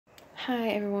Hi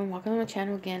everyone, welcome to my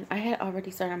channel again. I had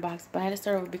already started unboxing, but I had to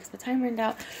start over because my time ran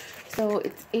out. So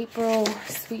it's April,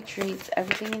 sweet treats,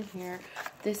 everything in here.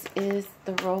 This is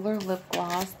the roller lip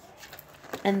gloss,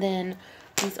 and then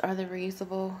these are the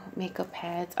reusable makeup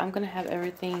pads. I'm gonna have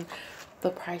everything,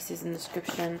 the prices in the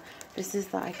description. This is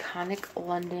the iconic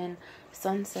London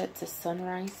Sunset to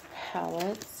Sunrise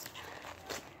palettes.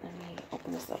 Let me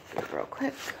open this up real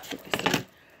quick. You can see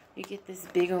you get this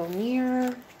big old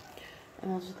mirror.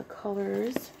 And those are the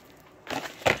colors.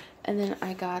 And then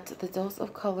I got the Dose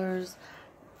of Colors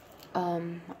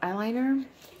eyeliner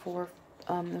for it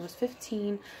was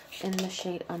 $15 in the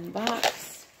shade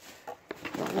Unbox.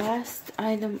 The last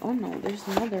item, oh no, there's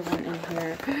another one in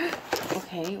here.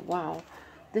 Okay, wow.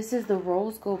 This is the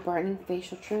Rose Gold Brightening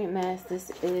Facial Treatment Mask. This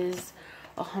is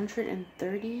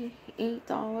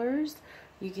 $138.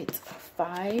 You get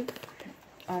 5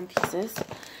 pieces.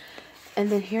 And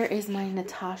then here is my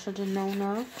Natasha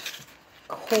Denona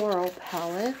Coral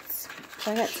palettes.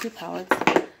 So I got 2 palettes.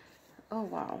 Oh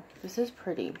wow, this is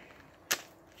pretty.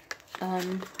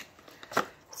 So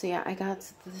yeah, I got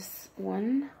this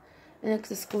one, and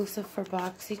it's exclusive for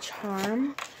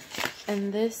BoxyCharm.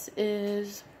 And this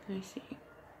is, let me see,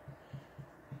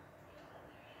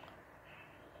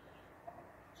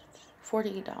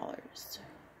 $48. So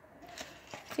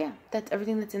yeah, that's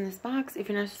everything that's in this box. If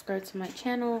you're not subscribed to my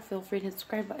channel, feel free to hit the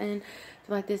subscribe button. If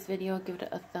you like this video, give it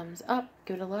a thumbs up,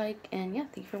 give it a like, and yeah,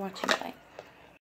 thank you for watching. Bye.